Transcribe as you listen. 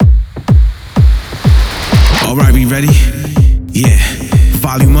Alright, we ready? Yeah,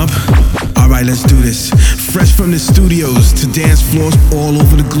 volume up. Alright, let's do this. Fresh from the studios to dance floors all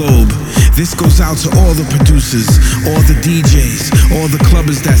over the globe. This goes out to all the producers, all the DJs, all the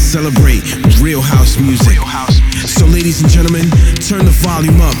clubbers that celebrate real house music. So ladies and gentlemen, turn the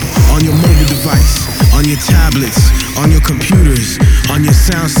volume up on your mobile device, on your tablets, on your computers, on your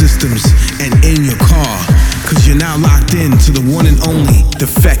sound systems, and in your car. Cause you're now locked in to the one and only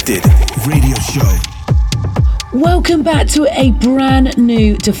Defected radio show. Welcome back to a brand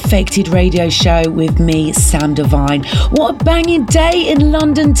new Defected radio show with me, Sam Divine. What a banging day in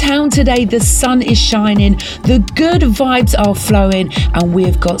London town today. The sun is shining, the good vibes are flowing, and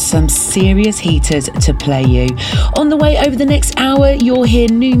we've got some serious heaters to play you. On the way over the next hour, you'll hear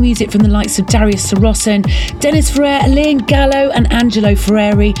new music from the likes of Darius, Syrossian, Dennis Ferreri, Gallo and Angelo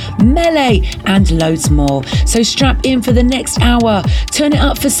Ferreri, Melee, and loads more. So strap in for the next hour. Turn it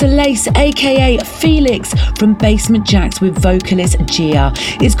up for Selace, aka Felix, from Basement Jacks with vocalist Gia.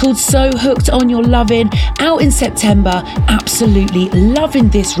 It's called So Hooked on Your Lovin', out in September. Absolutely loving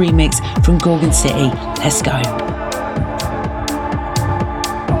this remix from Gorgon City. Let's go.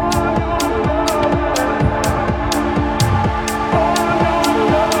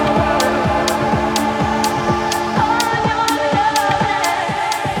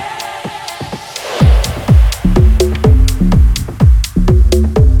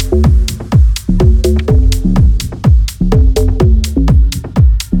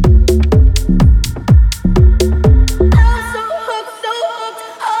 I'm so hooked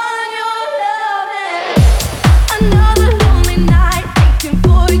on your loving.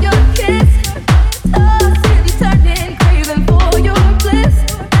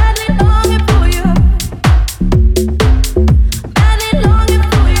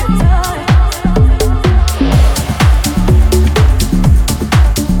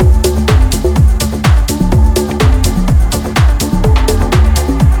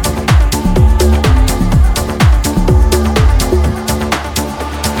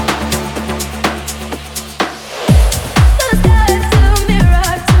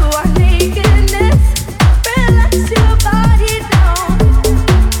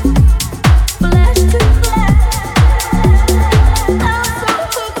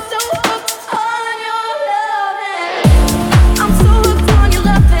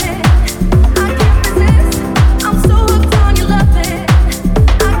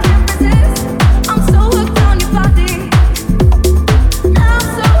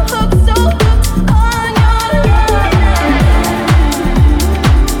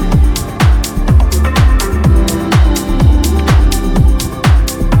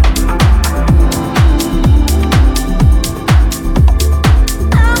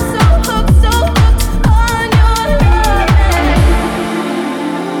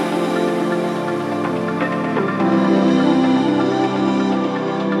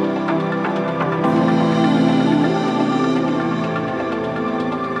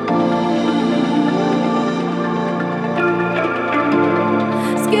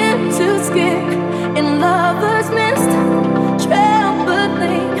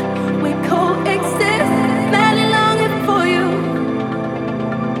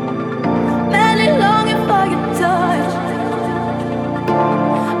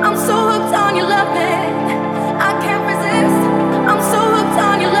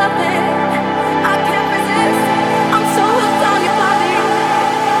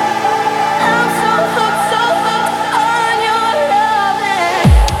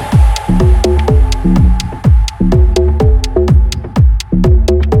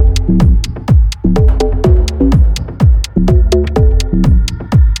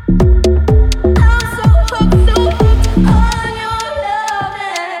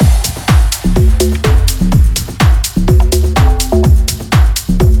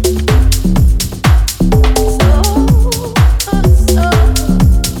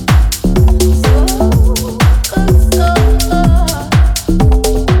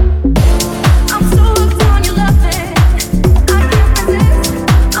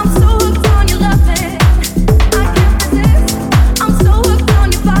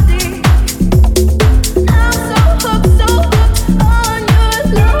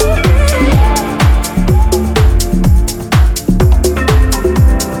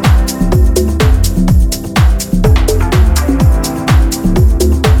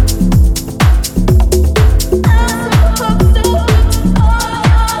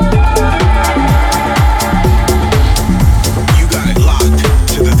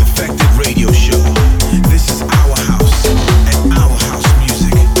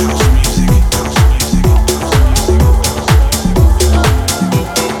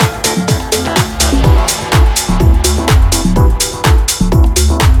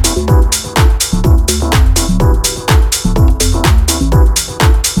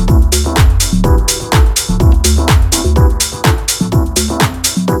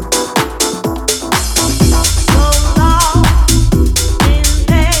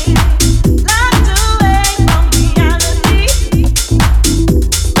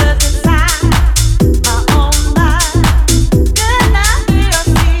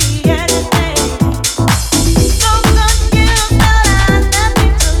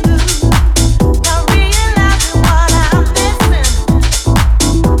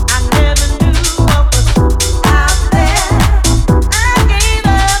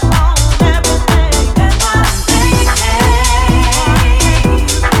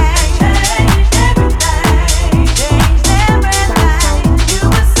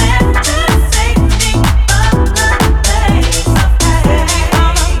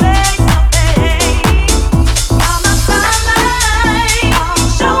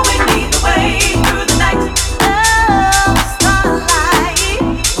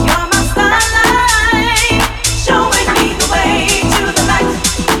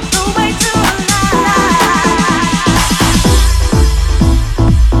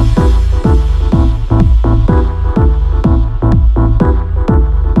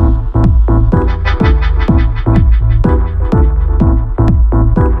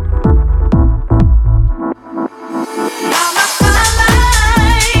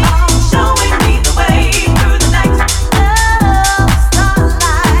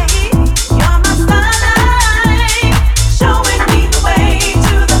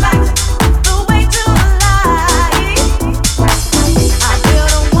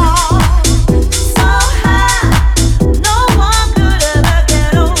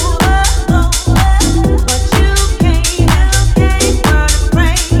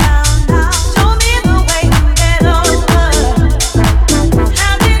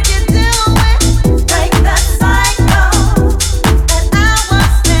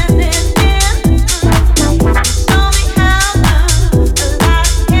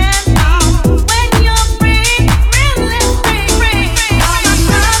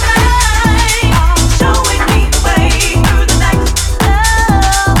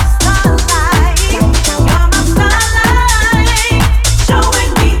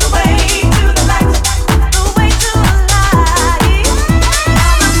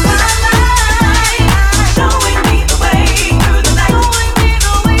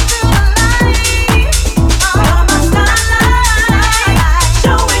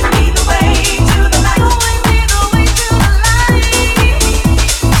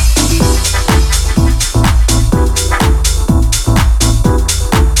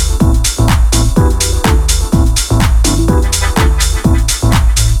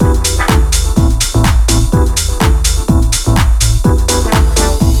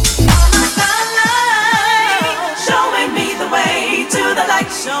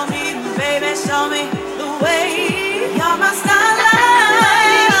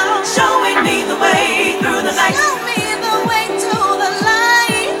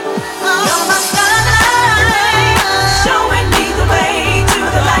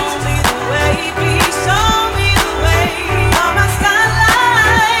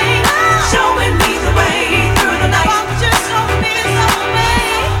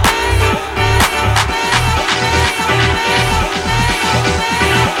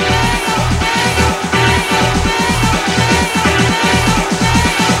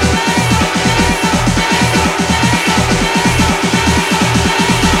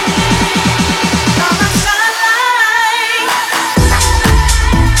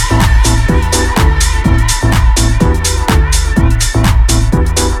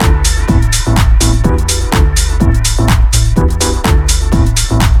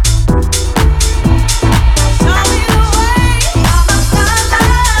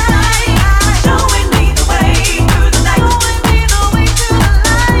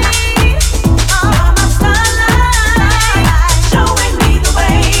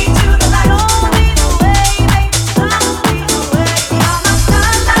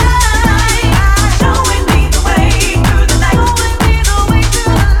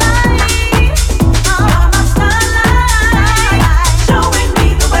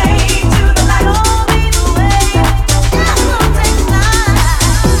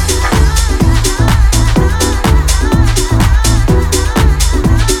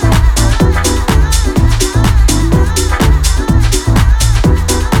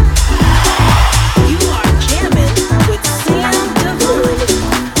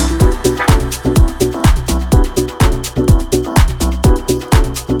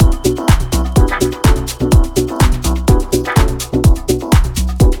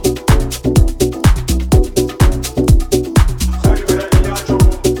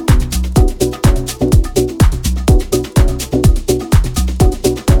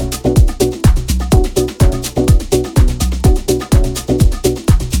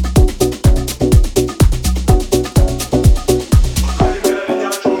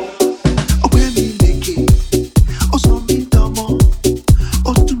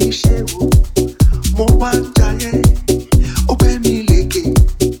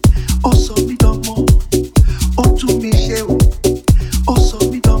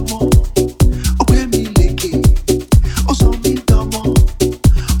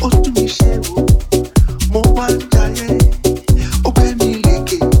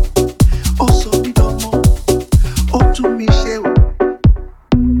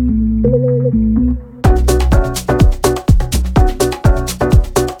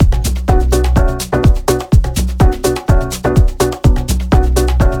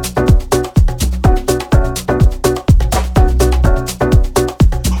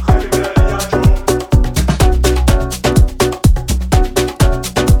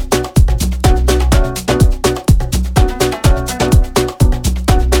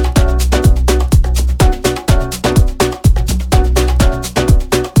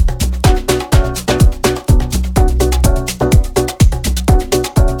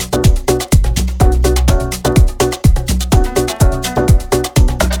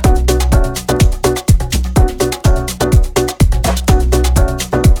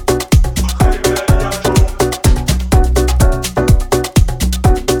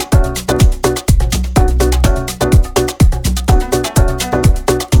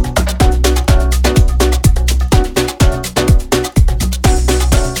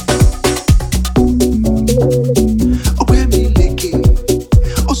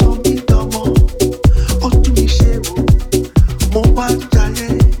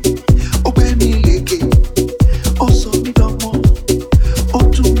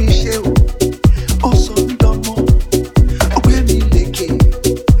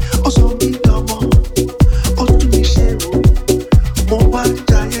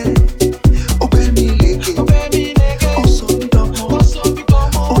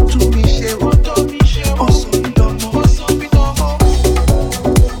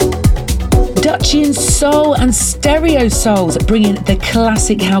 Dutchican Soul and Stereosoulz bringing the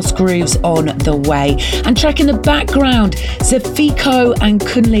classic house grooves on the way. And track in the background, ZiPheko and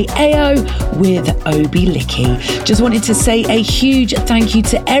Kunle with Obileke. Just wanted to say a huge thank you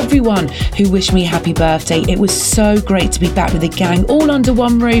to everyone who wished me happy birthday. It was so great to be back with the gang all under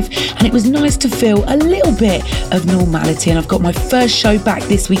one roof, and it was nice to feel a little bit of normality. And I've got my first show back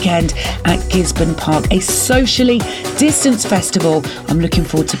this weekend at Gisborne Park, a socially distanced festival. I'm looking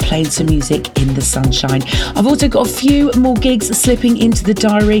forward to playing some music in the sunshine. I've also got a few more gigs slipping into the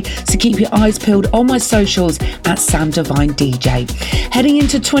diary, so keep your eyes peeled on my socials at Sam Divine DJ. Heading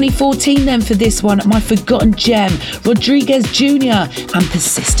into 2014 then for this one, my forgotten gem, Rodriguez Jr. and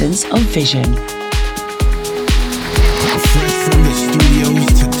Persistence of Vision. Fresh from the studios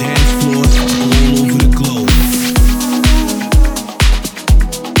to dance floors all over the globe.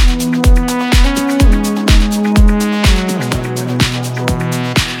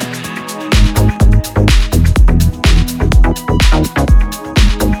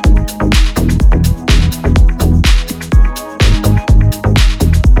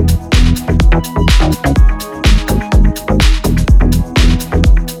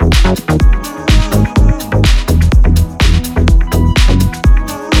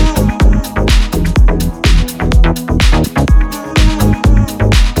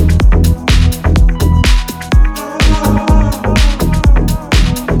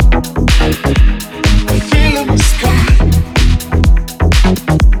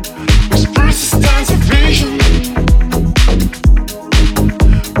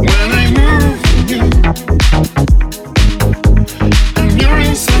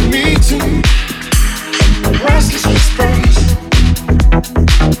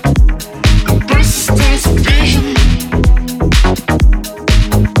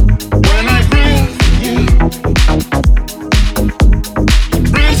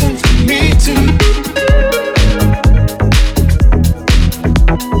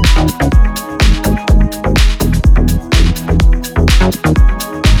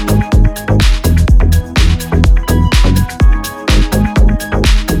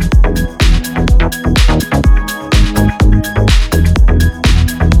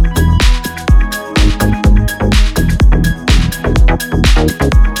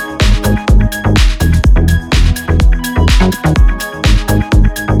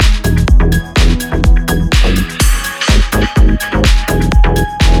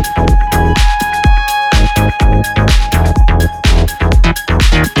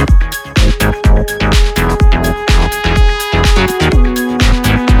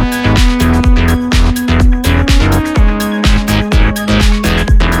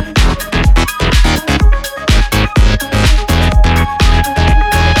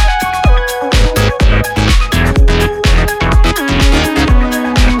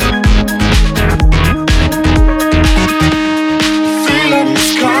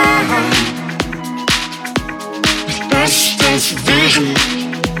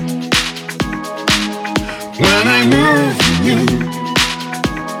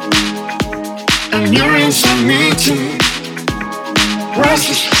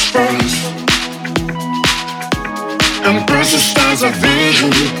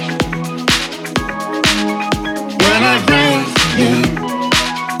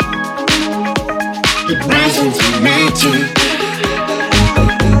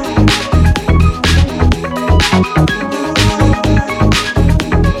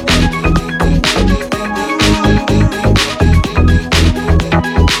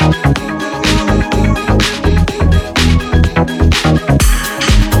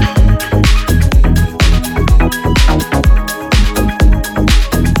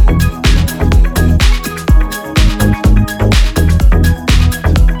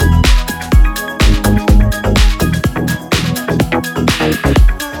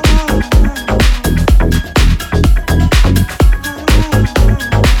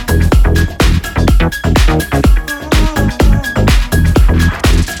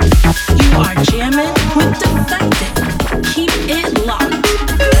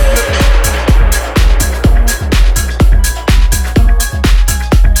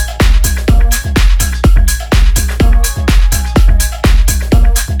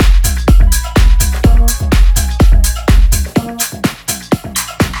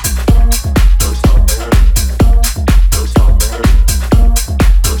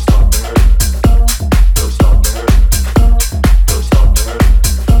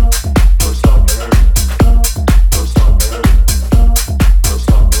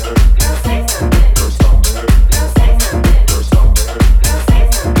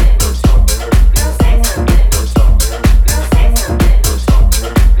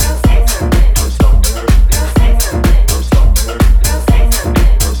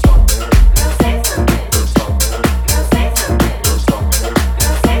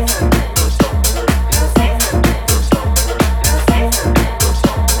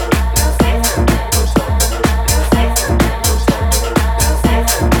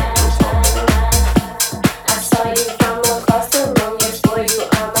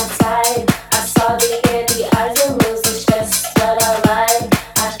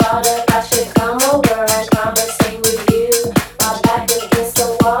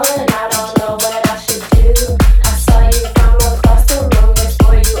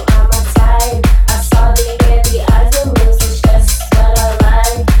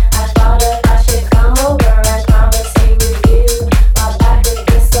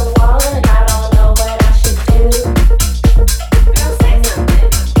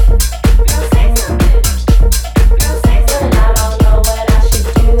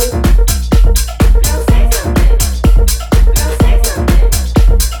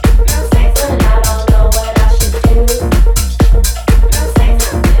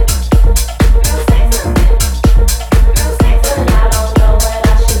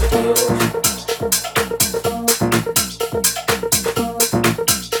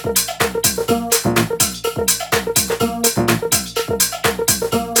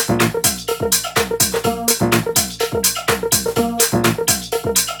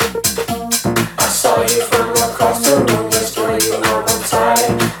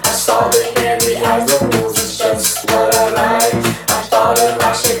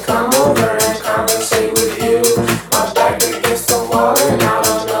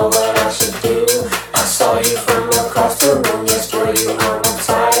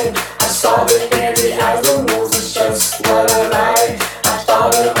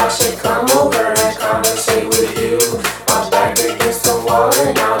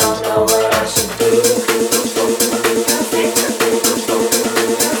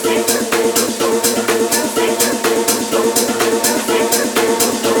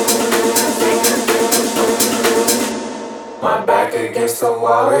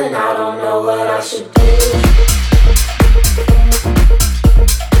 falling, I don't know what I should do.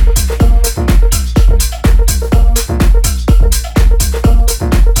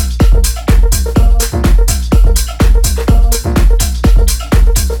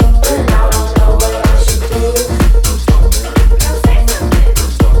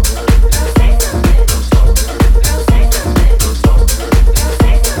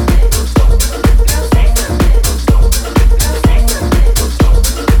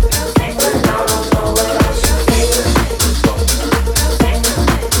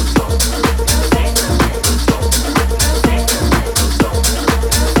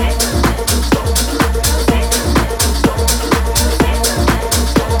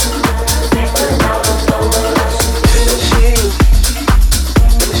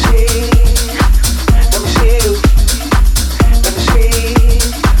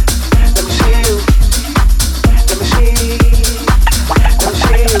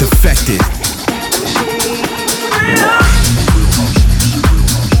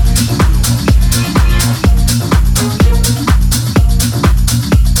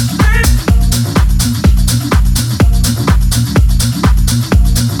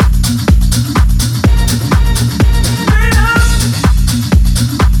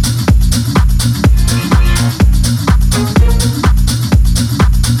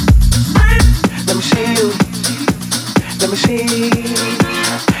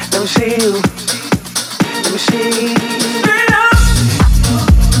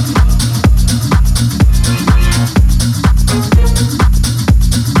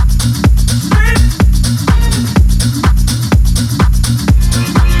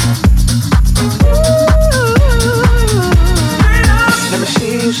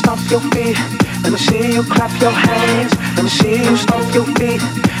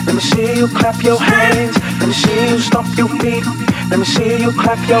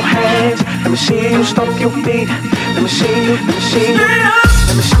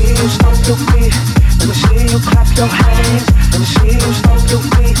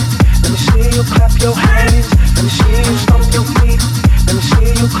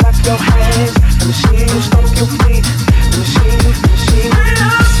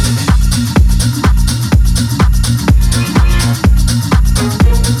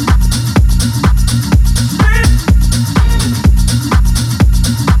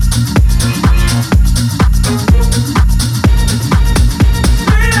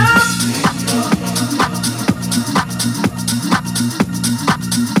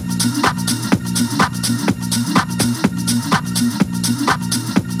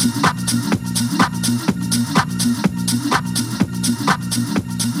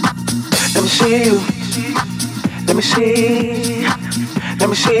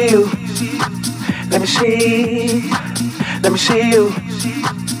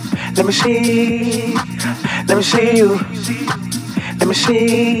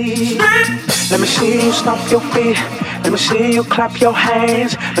 Stomp your feet. Let me see you clap your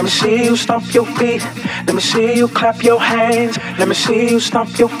hands. Let me see you stomp your feet. Let me see you clap your hands. Let me see you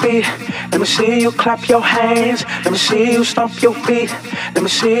stomp your feet. Let me see you clap your hands. Let me see you stomp your feet. Let me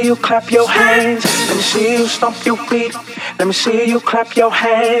see you clap your hands. Let me see you stomp your feet. Let me see you clap your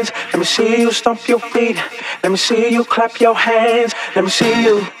hands. Let me see you stomp your feet. Let me see you clap your hands. Let me see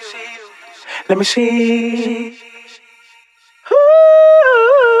you. Let me see.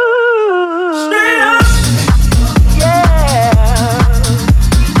 Straight up.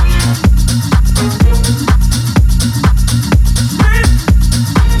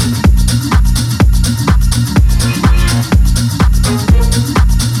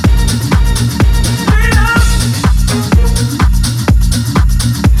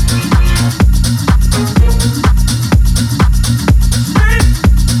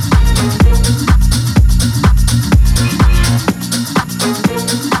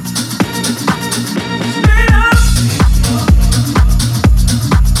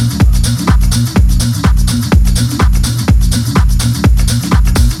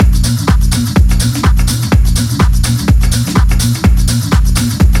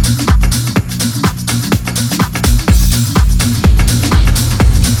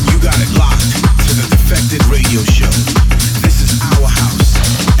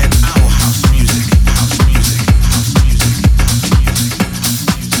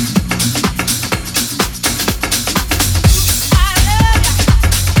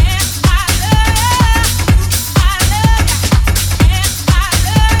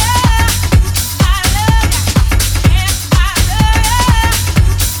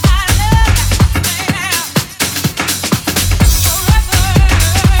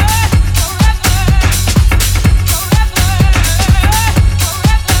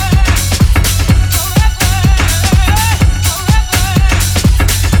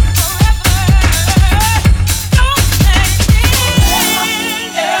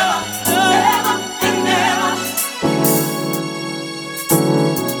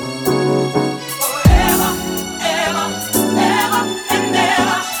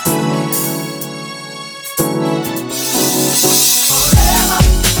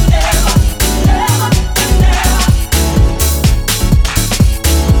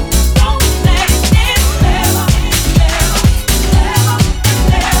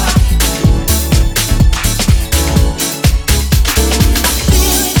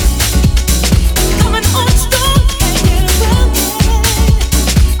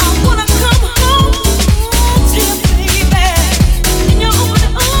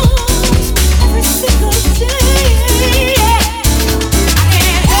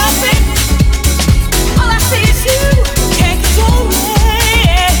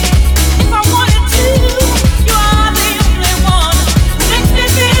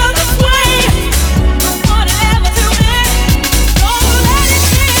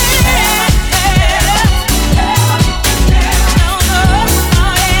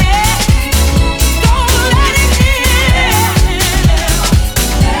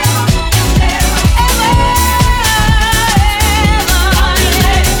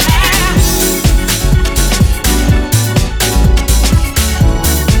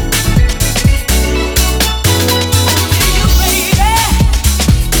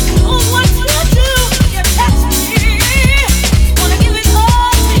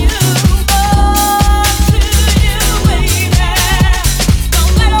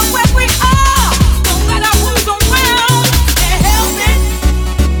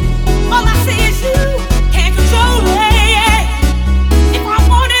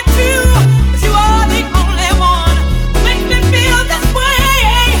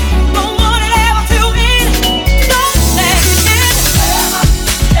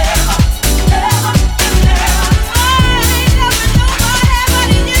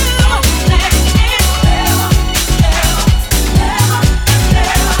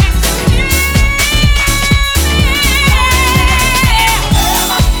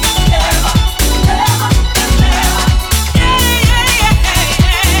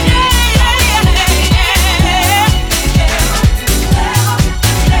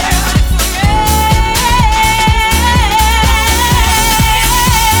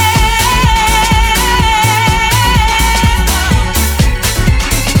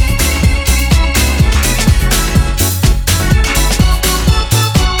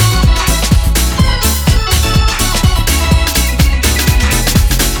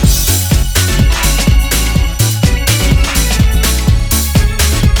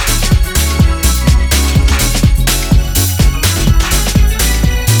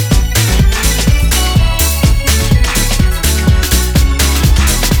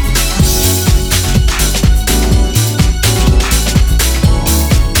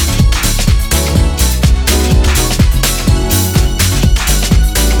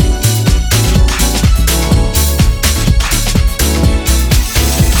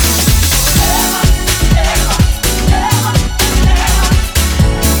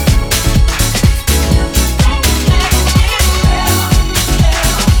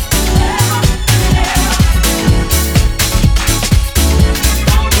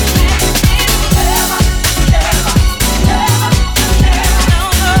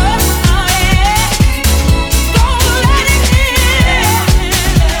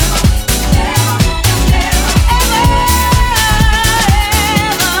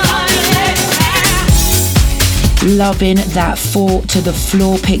 Loving that 4 to the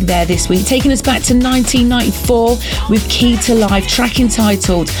floor pick there this week, taking us back to 1994 with Key to Life, track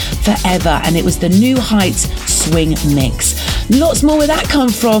entitled Forever, and it was the New Heights Swing Mix. Lots more where that come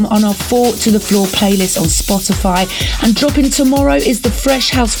from on our 4 to the floor playlist on Spotify, and dropping tomorrow is the Fresh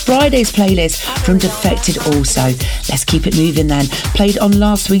House Fridays playlist from Defected also. Let's keep it moving then. Played on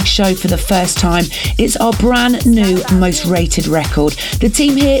last week's show for the first time, it's our brand new most rated record. The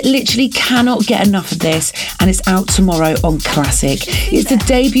team here literally cannot get enough of this, and it's out tomorrow on Classic. It's the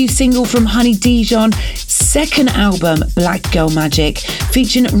debut single from Dijon's second album, Black Girl Magic,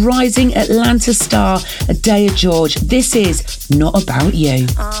 featuring rising Atlanta star Hadiya George. This is Not About You.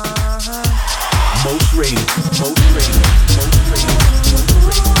 Most rated, most rated, most rated.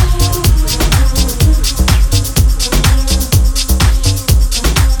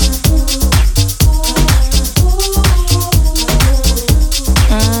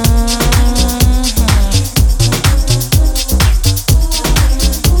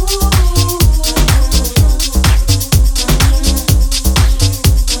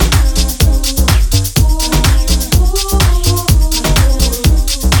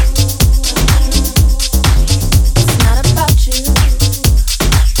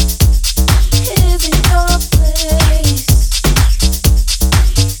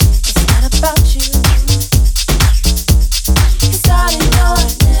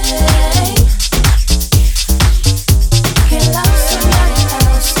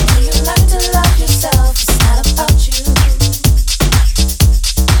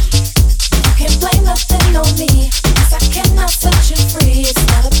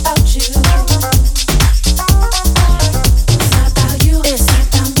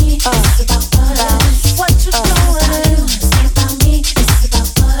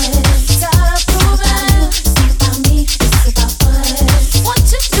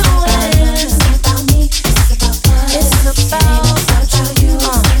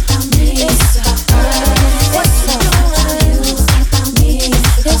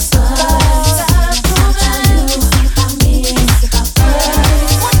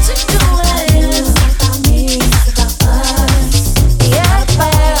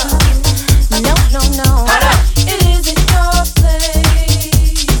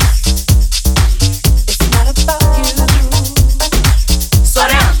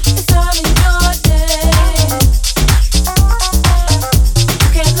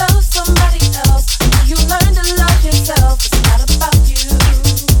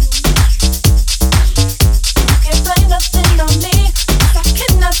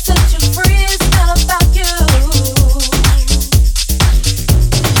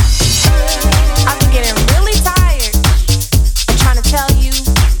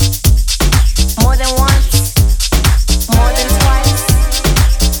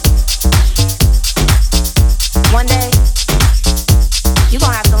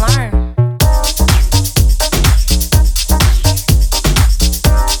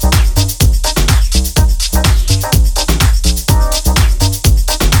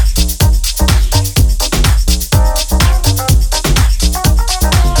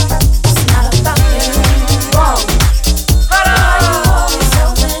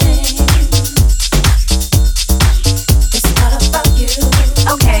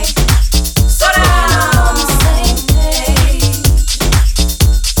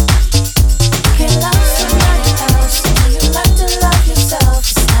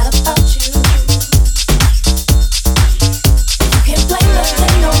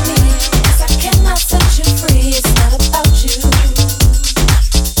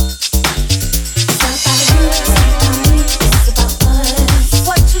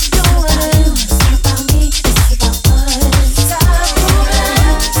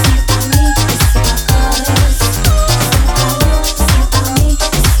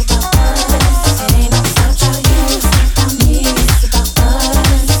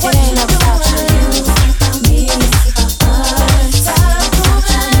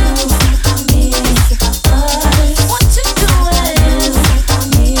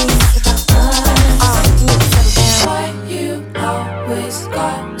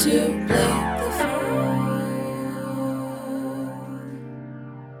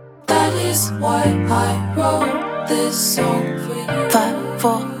 this song for you. 5,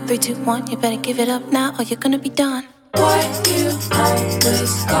 4, 3, 2, 1. You better give it up now or you're gonna be done. Why you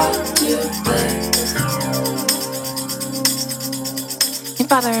always got to play this song? You're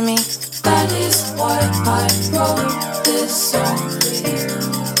bothering me. That is why I wrote this song for you.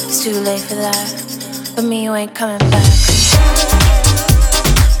 It's too late for that, but me, you ain't coming back.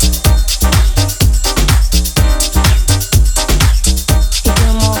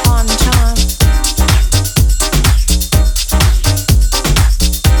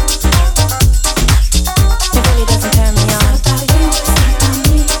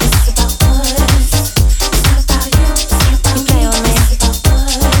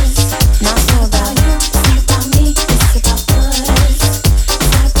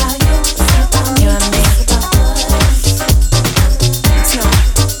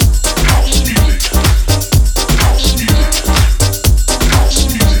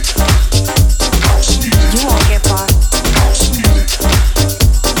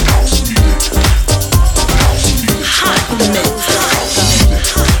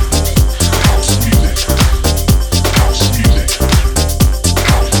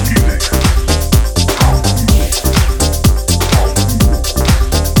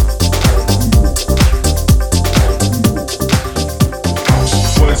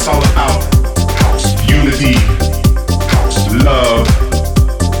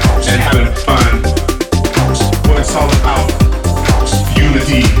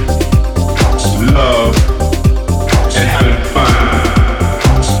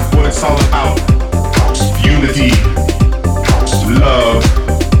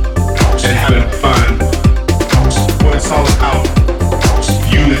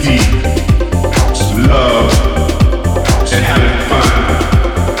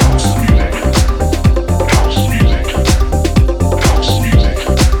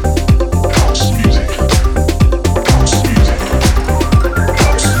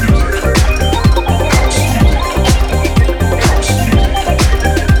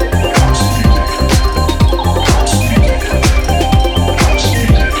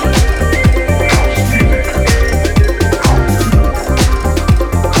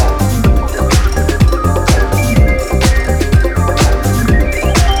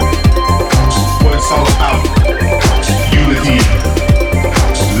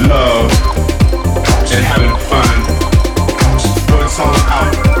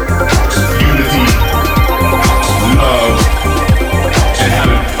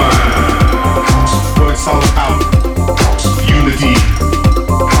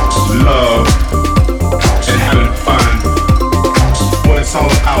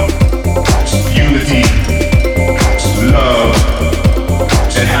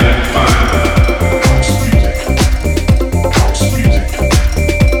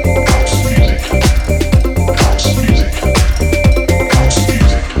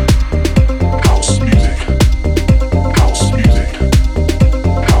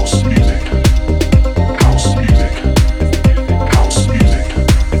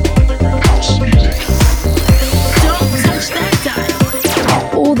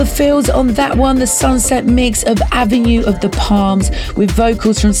 feels on that one, the Sunset mix of Avenue of the Palms with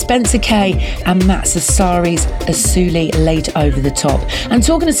vocals from Spencer K and Matt Sassari's Isuly laid over the top. And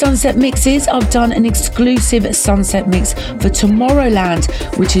talking of Sunset mixes, I've done an exclusive Sunset mix for Tomorrowland,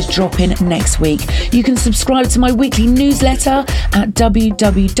 which is dropping next week. You can subscribe to my weekly newsletter at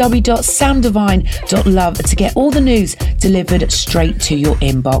www.samdivine.love to get all the news delivered straight to your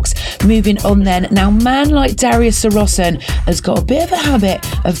inbox. Moving on then, now man like Darius Syrossian has got a bit of a habit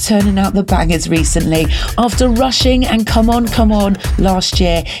of turning out the bangers recently. After rushing and Come On last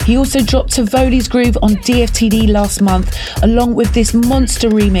year, he also dropped Tivoli's Groove on DFTD last month, along with this monster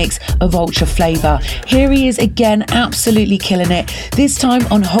remix of Ultra Flavour. Here he is again, absolutely killing it. This time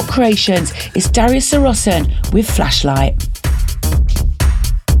on Hot Creations, it's Darius Syrossian with Flashlight.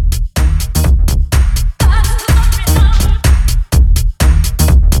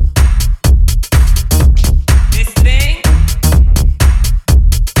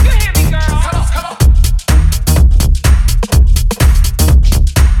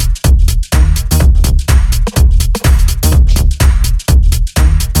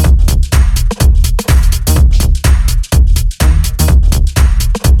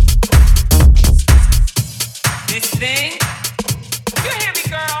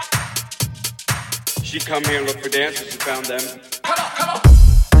 She come here and look for dancers, she found them. Come on, come on.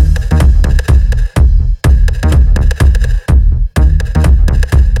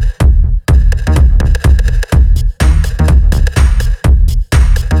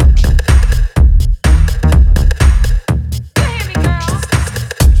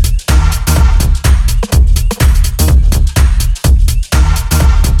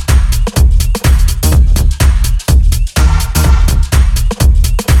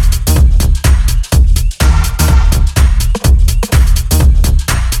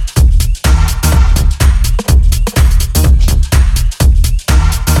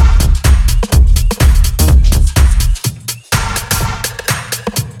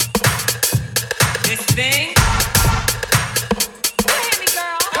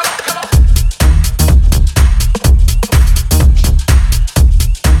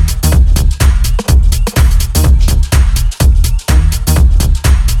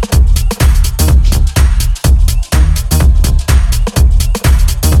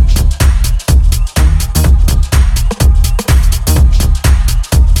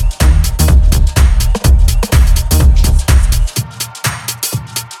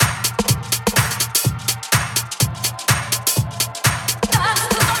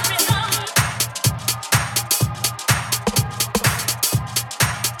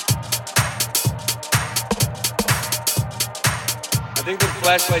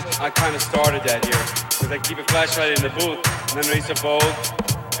 I kind of started that here, because I keep a flashlight in the booth, and then Lisa Vogue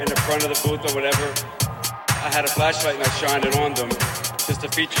in the front of the booth or whatever, I had a flashlight and I shined it on them, just to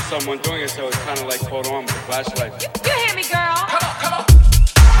feature someone doing it, so it's kind of like caught on with the flashlight. You hear me, girl? Come on, come on!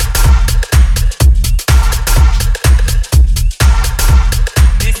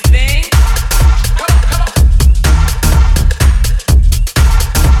 This thing? Come on, come on!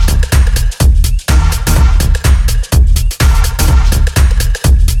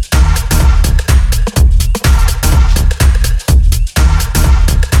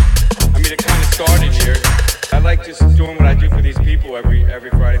 I like just doing what I do for these people every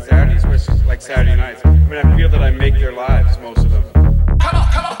Friday and Saturday, especially like Saturday nights. I mean, I feel that I make their lives, most of them. Come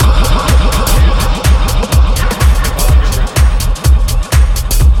on, come on!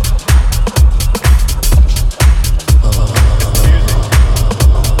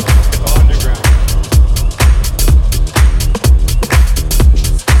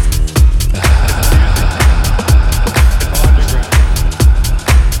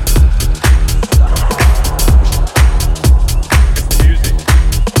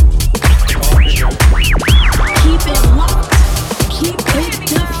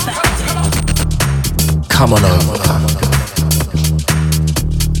 Come on over.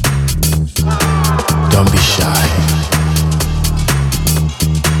 Don't be shy.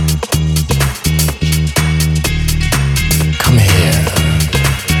 Come here.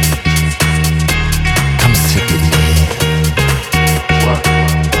 Come sit with me.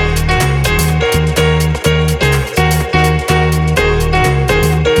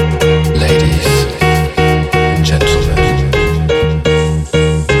 Ladies and gentlemen,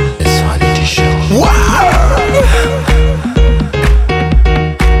 it's Dijon.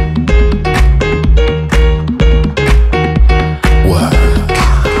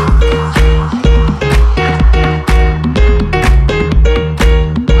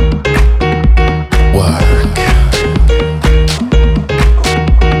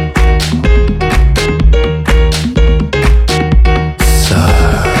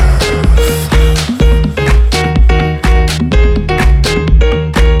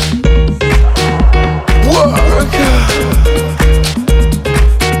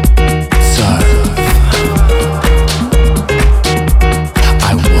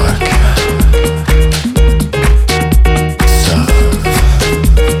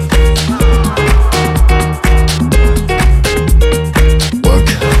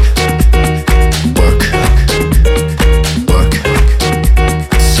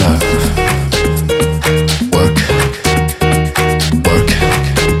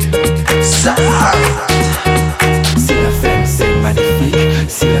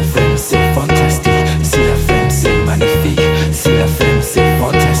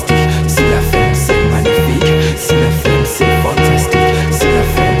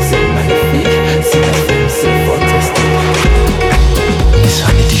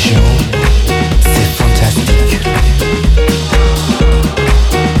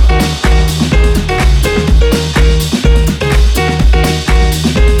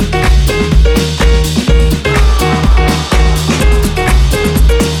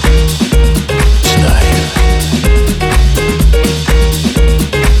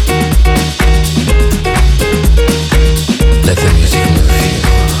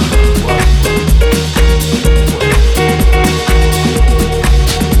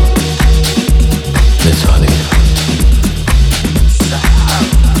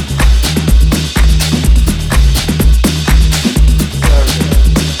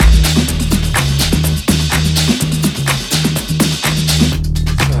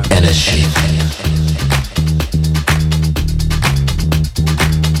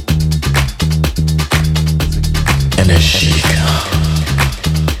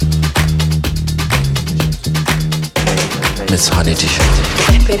 Miss Honey Dijon.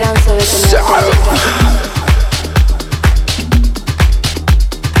 Esperanza de tener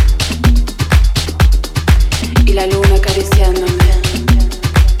y la luna acariciándome.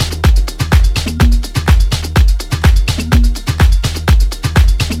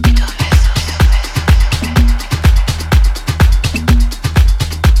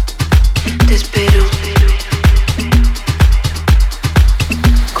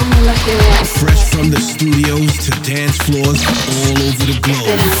 Fresh from the studios to dance floors all over the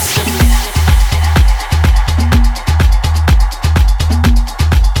globe.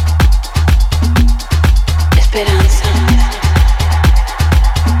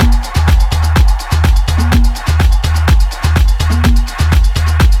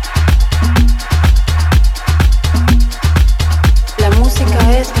 La música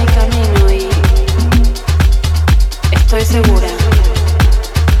es mi camino y estoy segura.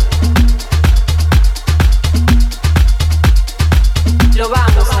 Lo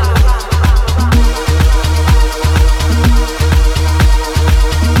vamos a lograr.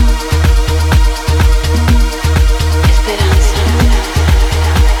 Esperanza.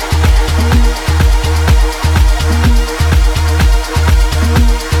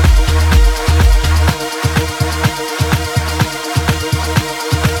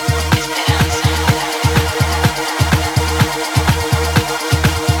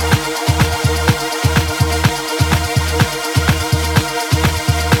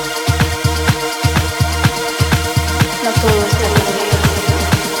 No todo está perdido.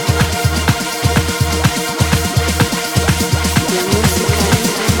 La música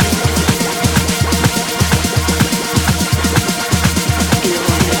y lo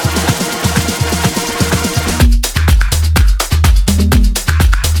voy a lograr.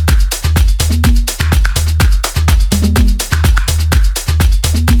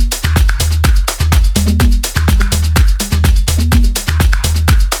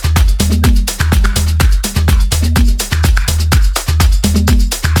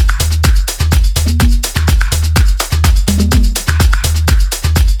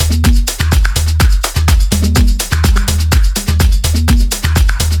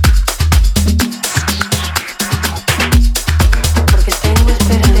 Porque tengo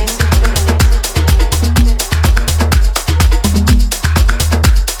esperanza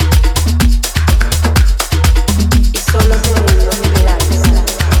y solo teniendo milagros.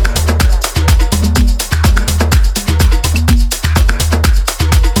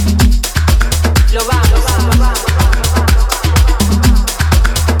 Lo vamos a lograr.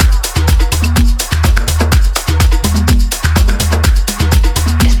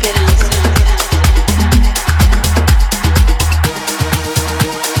 Esperanza. La música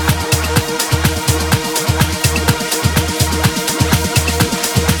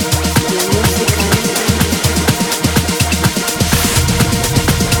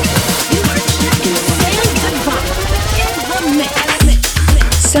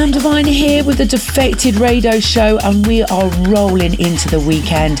Sam Divine here with the Defected Radio Show, and we are rolling into the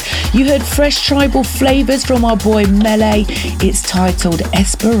weekend. You heard fresh tribal flavours from our boy Melee. It's titled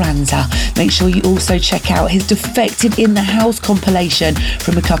Esperanza. Make sure you also check out his Defected in the House compilation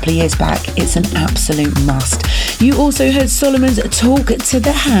from a couple of years back. It's an absolute must. You also heard Solomun's Talk to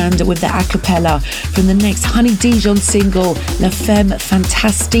the Hand with the Acapella from the next Honey Dijon single, La Femme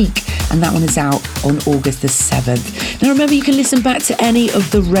Fantastique, and that one is out on August the 7th. Now remember, you can listen back to any of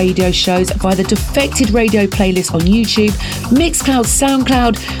the radio shows via the Defected Radio playlist on YouTube, Mixcloud,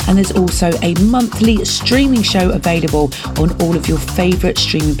 SoundCloud, and there's also a monthly streaming show available on all of your favourite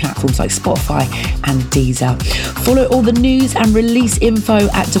streaming platforms like Spotify and Deezer. Follow all the news and release info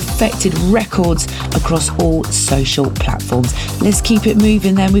at Defected Records across all social platforms. Let's keep it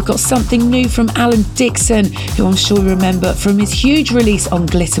moving then. We've got something new from Alan Dixon, who I'm sure you remember from his huge release on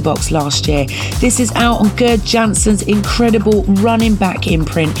Glitterbox last year. This is out on Gerd Janssen's incredible Running Back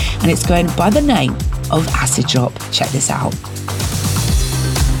imprint, and it's going by the name of Acid Drop. Check this out.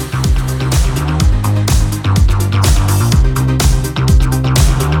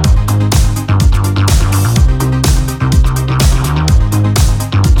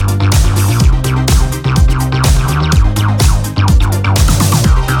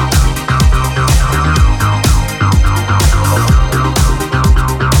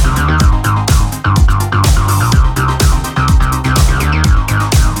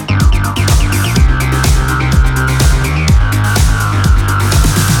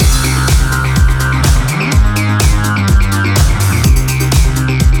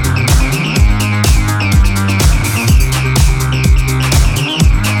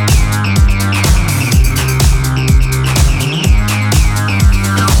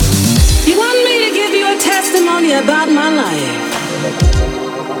 about my life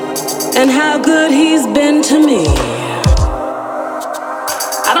and how good he's been to me.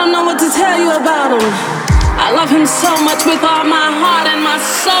 I don't know what to tell you about him. I love him so much with all my heart and my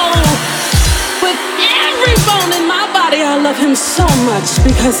soul. With every bone in my body, I love him so much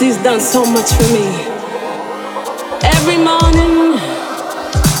because he's done so much for me. Every morning,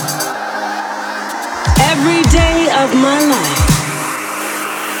 every day of my life,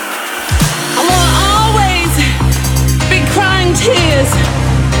 I won't always be crying tears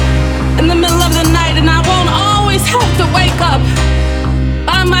in the middle of the night, and I won't always have to wake up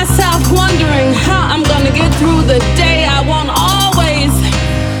by myself wondering how I'm gonna get through the day. I won't always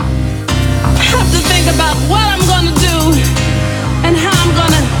have to think about what I'm gonna do and how I'm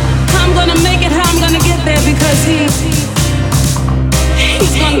gonna make it, how I'm gonna get there, because he's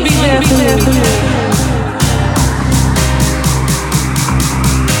gonna be there for me.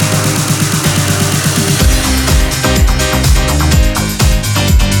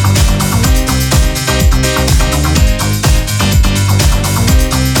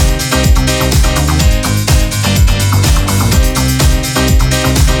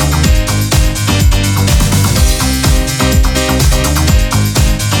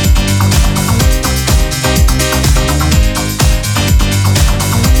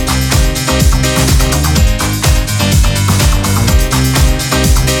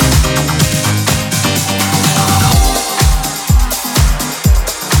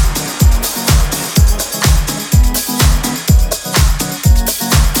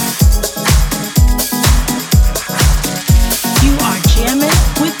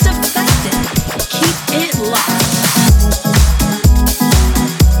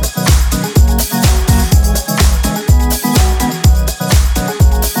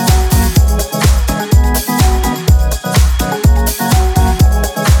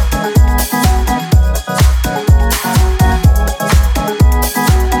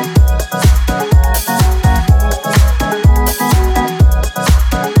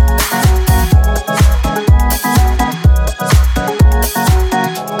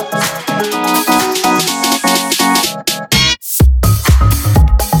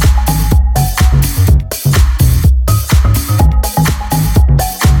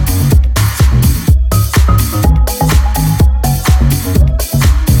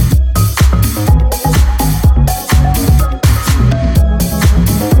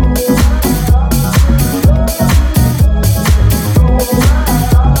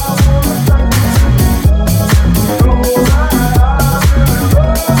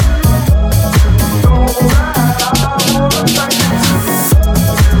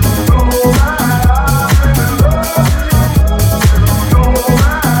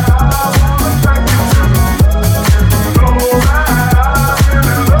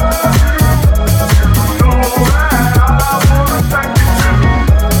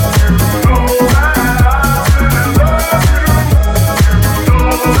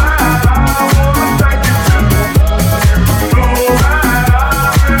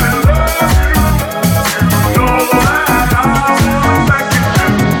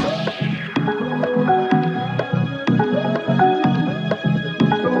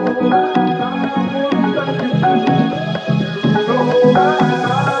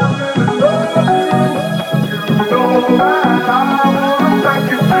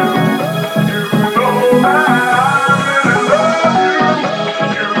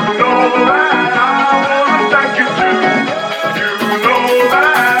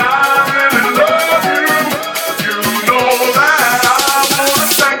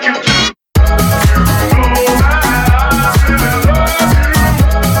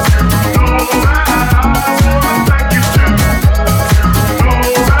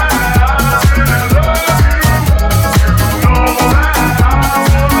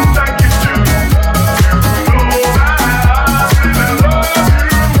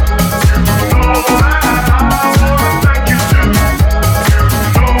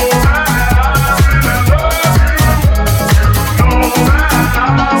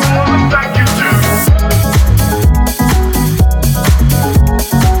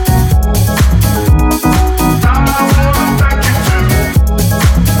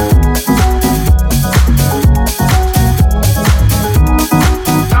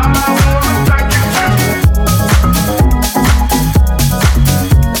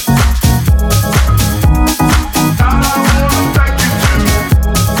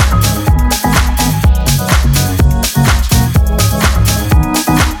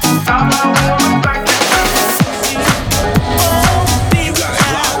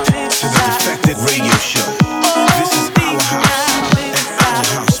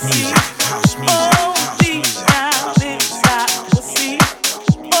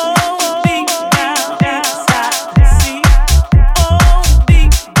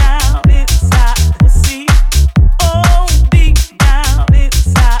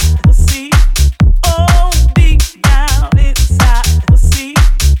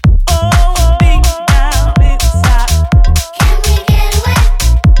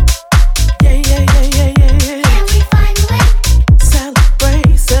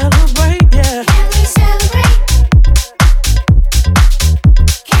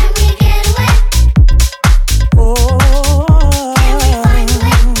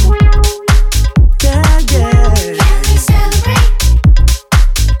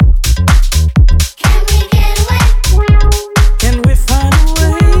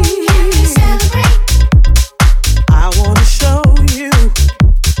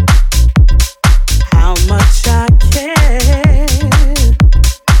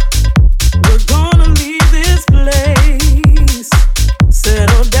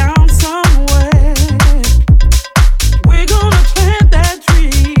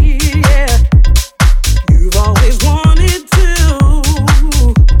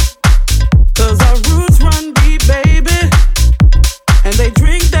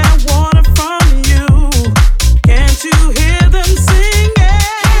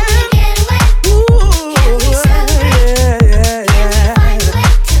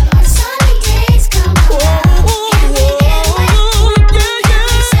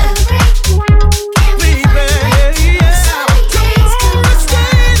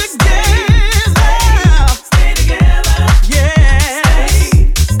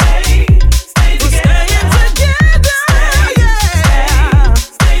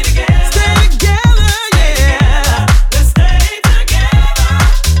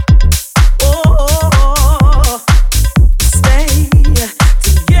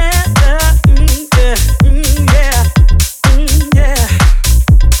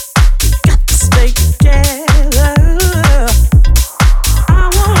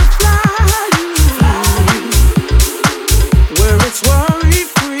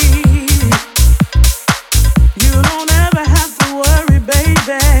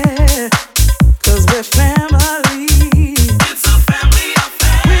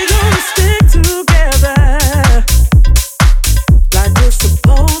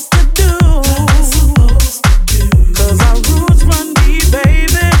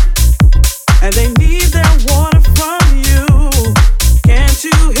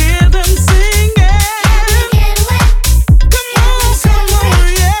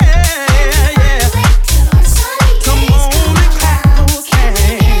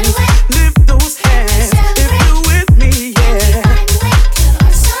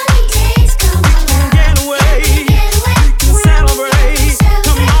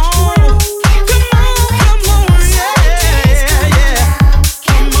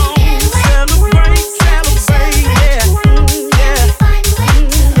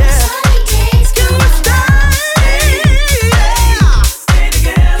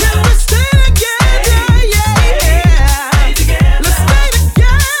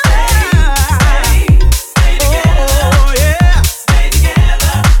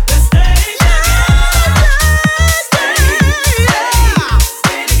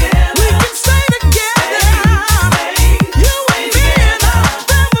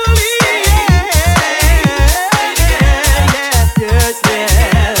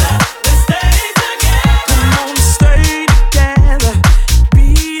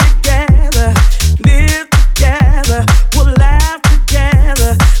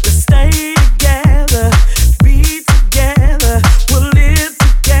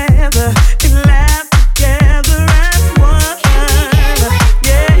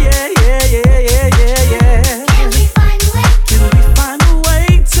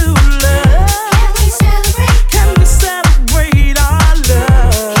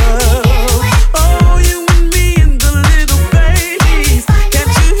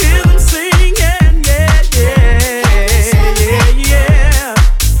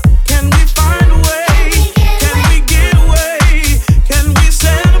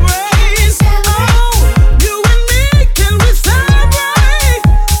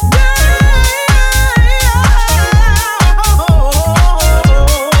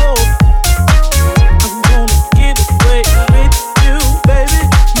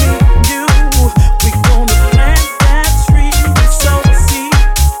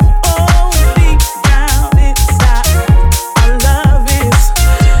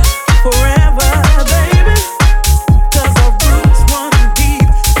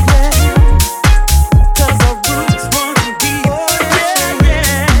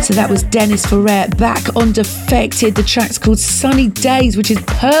 So that was Dennis Ferrer back on Defected. The track's called Sunny Days, which is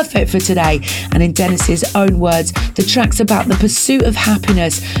perfect for today. And in Dennis's own words, the track's about the pursuit of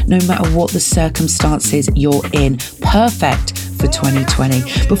happiness, no matter what the circumstances you're in. Perfect for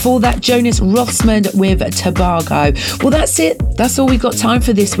 2020. Before that, Jonas Rossman with Tobago. Well, that's it. That's all we've got time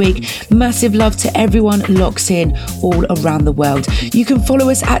for this week. Massive love to everyone locked in all around the world. You can follow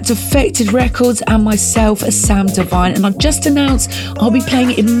us at Defected Records and myself, Sam Divine. And I've just announced I'll be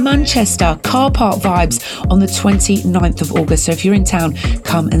playing in Manchester, Car Park Vibes, on the 29th of August. So if you're in town,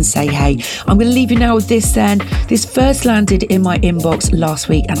 come and say hey. I'm going to leave you now with this then. This first landed in my inbox last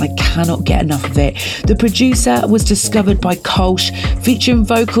week and I cannot get enough of it. The producer was discovered by Kolsch, featuring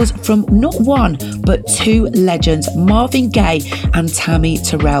vocals from not one, but two legends, Marvin Gaye and Tammy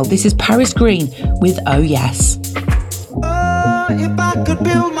Terrell. This is Paris Green with Oh Yes. Oh, if I could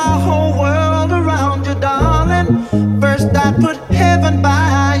build my whole world around you, darling, first I'd put heaven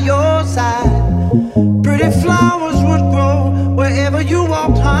by your side. Pretty flowers would grow wherever you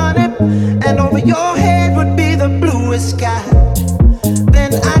walked, honey, and over your head would be the bluest sky.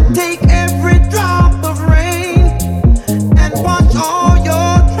 Then I'd take every drop of rain and wash all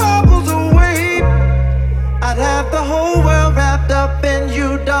your troubles away. I'd have the whole world wrapped up in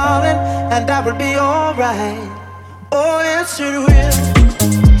you, darling, and that would be alright. Oh, yes, it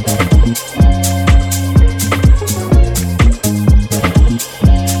will.